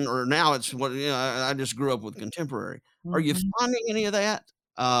tradition or now it's what I just grew up with contemporary. Are you Mhm. finding any of that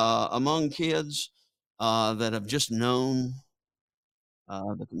among kids that have just known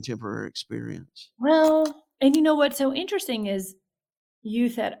the contemporary experience? Well, and what's so interesting is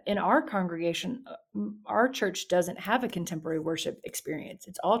youth in our congregation, our church doesn't have a contemporary worship experience.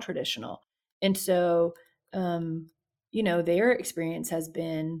 It's all traditional. And so, their experience has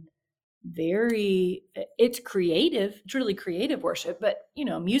been it's creative, it's really creative worship, but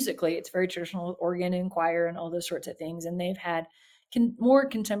musically it's very traditional with organ and choir and all those sorts of things. And they've had more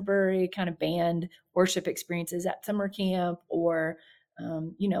contemporary kind of band worship experiences at summer camp, or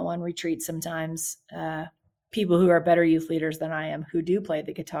on retreats sometimes. People who are better youth leaders than I am, who do play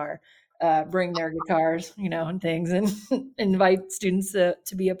the guitar, bring their guitars, and things, and invite students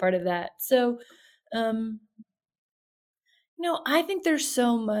to be a part of that. So um I think there's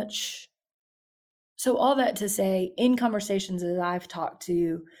so much. So all that to say, in conversations that I've talked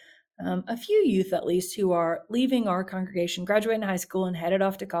to a few youth, at least, who are leaving our congregation, graduating high school and headed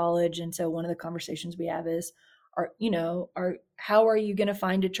off to college. And so one of the conversations we have is, how are you going to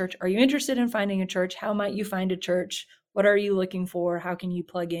find a church? Are you interested in finding a church? How might you find a church? What are you looking for? How can you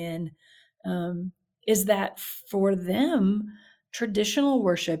plug in? Is that for them, traditional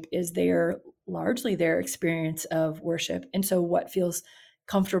worship is largely their experience of worship. And so what feels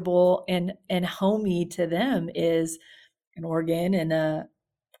comfortable and homey to them is an organ and a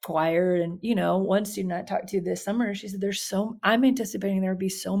choir. And one student I talked to this summer, she said, I'm anticipating there would be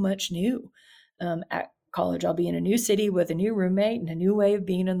so much new at college. I'll be in a new city with a new roommate and a new way of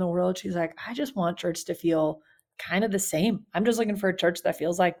being in the world. She's like, I just want church to feel kind of the same. I'm just looking for a church that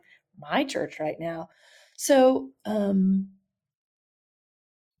feels like my church right now. So I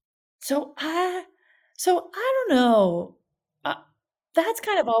don't know. That's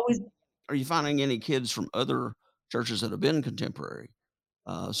kind of always. Are you finding any kids from other churches that have been contemporary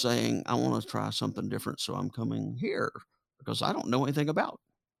saying, I want to try something different, so I'm coming here because I don't know anything about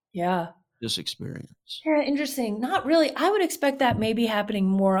Yeah. this experience? Yeah, interesting. Not really. I would expect that maybe happening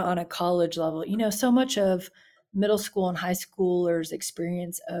more on a college level. So much of middle school and high schoolers'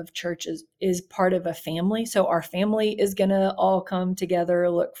 experience of church is part of a family. So our family is going to all come together,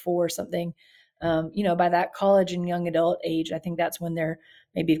 look for something. By that college and young adult age, I think that's when they're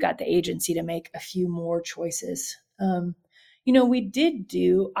maybe got the agency to make a few more choices. I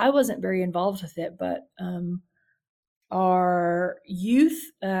wasn't very involved with it, but our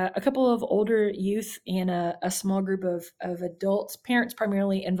youth, a couple of older youth and a small group of adults, parents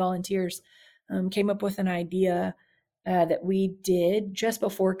primarily, and volunteers came up with an idea that we did just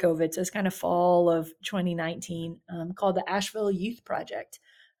before COVID. So it's kind of fall of 2019, called the Asheville Youth Project,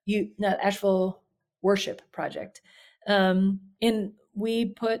 Asheville Worship Project. And I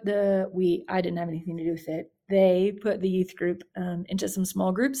didn't have anything to do with it. They put the youth group into some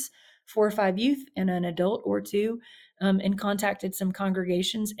small groups, 4 or 5 youth and an adult or two, and contacted some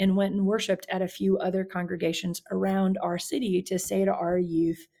congregations and went and worshiped at a few other congregations around our city to say to our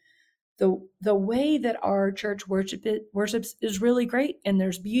youth, the way that our church worships is really great, and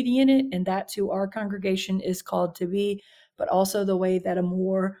there's beauty in it, and that's who our congregation is called to be, but also the way that a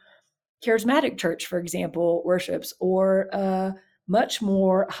more charismatic church, for example, worships, or much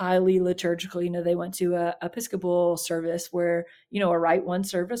more highly liturgical. They went to a Episcopal service where, a Rite One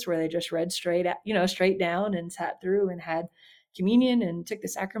service where they just read straight down and sat through and had communion and took the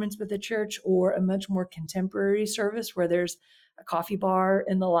sacraments with the church, or a much more contemporary service where there's a coffee bar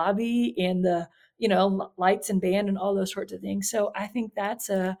in the lobby and the, lights and band and all those sorts of things. So I think that's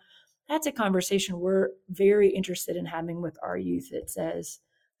a conversation we're very interested in having with our youth. That says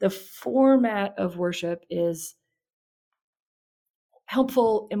the format of worship is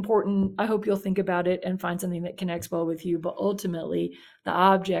helpful, important. I hope you'll think about it and find something that connects well with you. But ultimately, the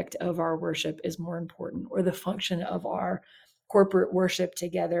object of our worship is more important, or the function of our corporate worship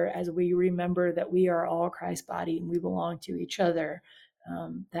together as we remember that we are all Christ's body and we belong to each other.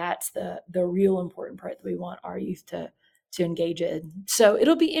 That's the real important part that we want our youth to engage in. So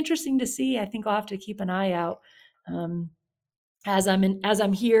it'll be interesting to see. I think I'll have to keep an eye out as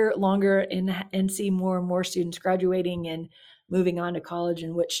I'm here longer and see more and more students graduating and moving on to college,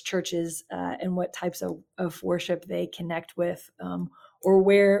 and which churches and what types of worship they connect with, or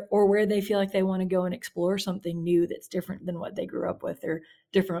where they feel like they want to go and explore something new that's different than what they grew up with, or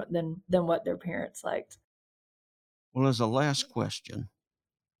different than what their parents liked. Well, as a last question,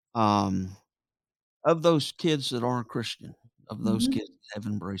 of those kids that are Christian, of those Mhm. kids that have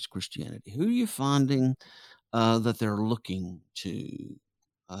embraced Christianity, who are you finding that they're looking to?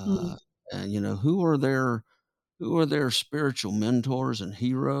 Mm. Uh, and who are their spiritual mentors and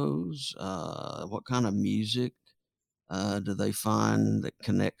heroes? What kind of music do they find that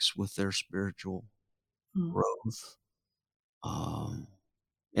connects with their spiritual Mm. growth? Um,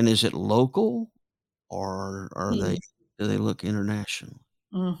 and is it local, or Mm. do they look international?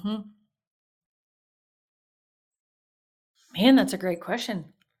 Mhm. Man, that's a great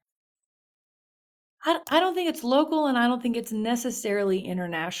question. I don't think it's local, and I don't think it's necessarily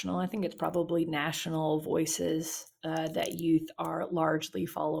international. I think it's probably national voices that youth are largely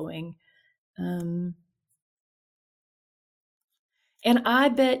following. And I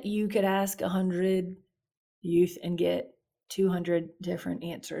bet you could ask 100 youth and get 200 different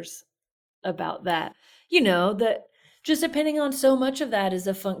answers about that. That just depending on so much of that is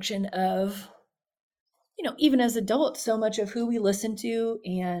a function of, even as adults, so much of who we listen to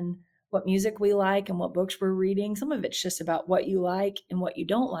and what music we like and what books we're reading. Some of it's just about what you like and what you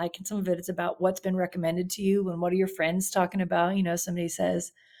don't like. And some of it is about what's been recommended to you and what are your friends talking about. Somebody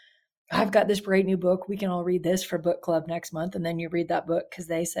says, I've got this great new book. We can all read this for book club next month. And then you read that book because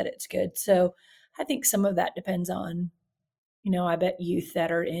they said it's good. So I think some of that depends on, I bet youth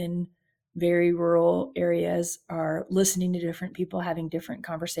that are in very rural areas are listening to different people having different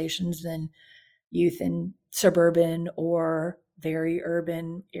conversations than youth in suburban or very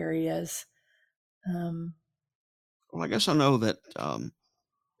urban areas. Well, I guess I know that,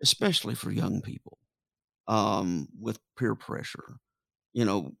 especially for young people, with peer pressure, you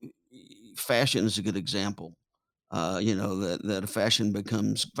know, fashion is a good example. That a fashion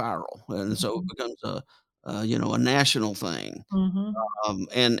becomes viral, and so it becomes a national thing. Mm-hmm.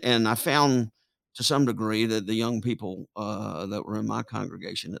 And I found to some degree that the young people that were in my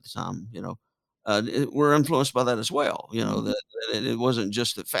congregation at the time, were influenced by that as well. That it wasn't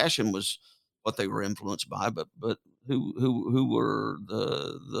just that fashion was what they were influenced by, but who were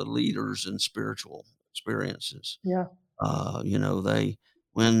the leaders in spiritual experiences. Yeah. They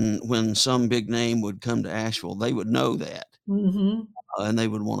when some big name would come to Asheville, they would know that, Mm-hmm. and they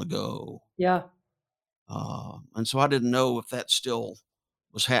would want to go. Yeah. And so I didn't know if that still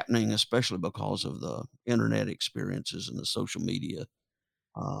was happening, especially because of the internet experiences and the social media,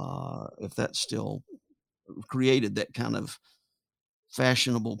 if that still created that kind of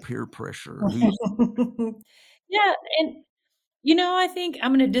fashionable peer pressure. Yeah. And, I think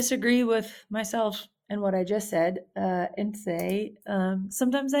I'm going to disagree with myself and what I just said and say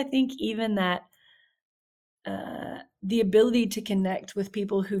sometimes I think even that the ability to connect with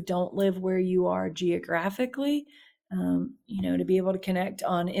people who don't live where you are geographically, to be able to connect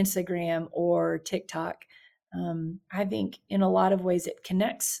on Instagram or TikTok. I think in a lot of ways it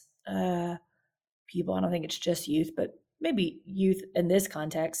connects people. I don't think it's just youth, but maybe youth in this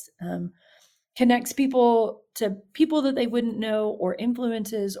context connects people to people that they wouldn't know, or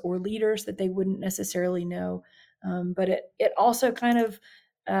influences or leaders that they wouldn't necessarily know. But it also kind of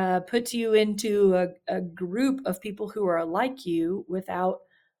puts you into a group of people who are like you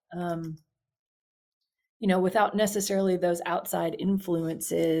um, without necessarily those outside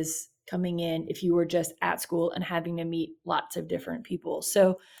influences coming in if you were just at school and having to meet lots of different people.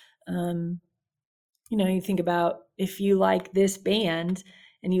 So, you think about if you like this band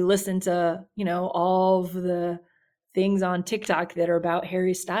and you listen to, all of the things on TikTok that are about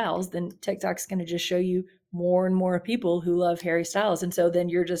Harry Styles, then TikTok's going to just show you more and more people who love Harry Styles. And so then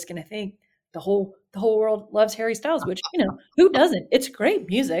you're just going to think the whole world loves Harry Styles, which, who doesn't? It's great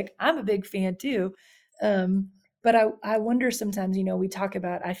music. I'm a big fan too. But I wonder sometimes, we talk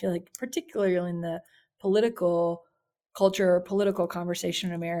about, I feel like particularly in the political culture or political conversation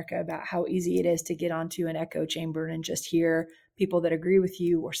in America about how easy it is to get onto an echo chamber and just hear people that agree with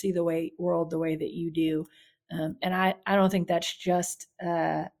you or see the world the way that you do. And I don't think that's just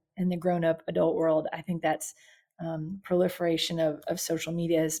in the grown up adult world. I think that's proliferation of social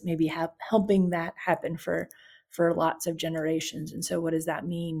media is maybe helping that happen for lots of generations. And so what does that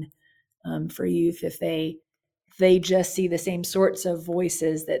mean for youth if they just see the same sorts of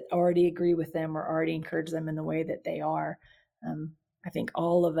voices that already agree with them or already encourage them in the way that they are? I think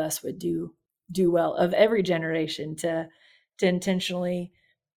all of us would do well of every generation to intentionally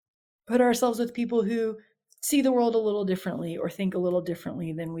put ourselves with people who see the world a little differently or think a little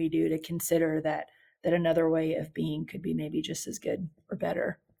differently than we do, to consider that another way of being could be maybe just as good or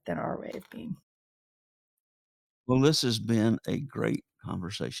better than our way of being. Well, this has been a great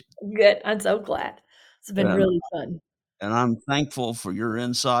conversation. Good. I'm so glad. It's been really fun. And I'm thankful for your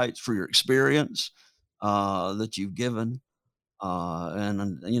insights, for your experience that you've given. We're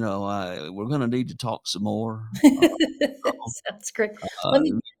going to need to talk some more. Sounds great.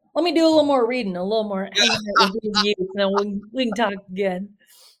 Let me do a little more reading, a little more hanging out with you, and then we can talk again.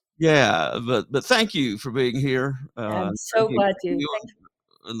 Yeah, but thank you for being here. I'm so glad to.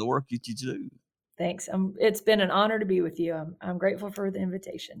 And the work that you do. Thanks. It's been an honor to be with you. I'm grateful for the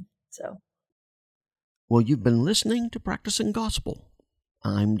invitation. So. Well, you've been listening to Practicing Gospel.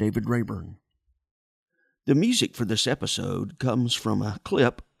 I'm David Rayburn. The music for this episode comes from a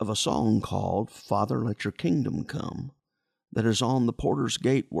clip of a song called Father, Let Your Kingdom Come that is on the Porter's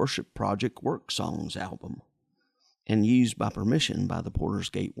Gate Worship Project Work Songs album and used by permission by the Porter's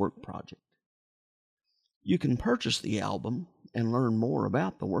Gate Work Project. You can purchase the album and learn more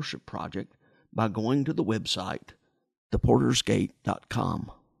about the Worship Project by going to the website,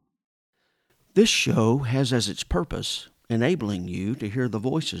 theportersgate.com. This show has as its purpose enabling you to hear the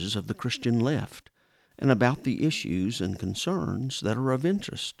voices of the Christian left and about the issues and concerns that are of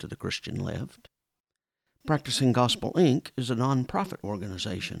interest to the Christian left. Practicing Gospel, Inc. is a nonprofit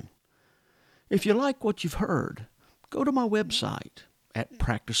organization. If you like what you've heard, go to my website at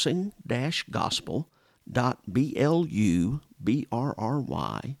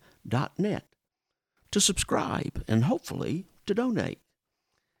practicing-gospel.blubry.net to subscribe and hopefully to donate.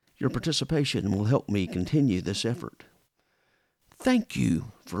 Your participation will help me continue this effort. Thank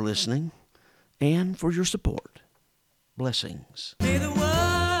you for listening and for your support. Blessings. May the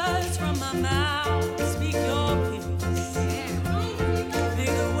words from my mouth speak your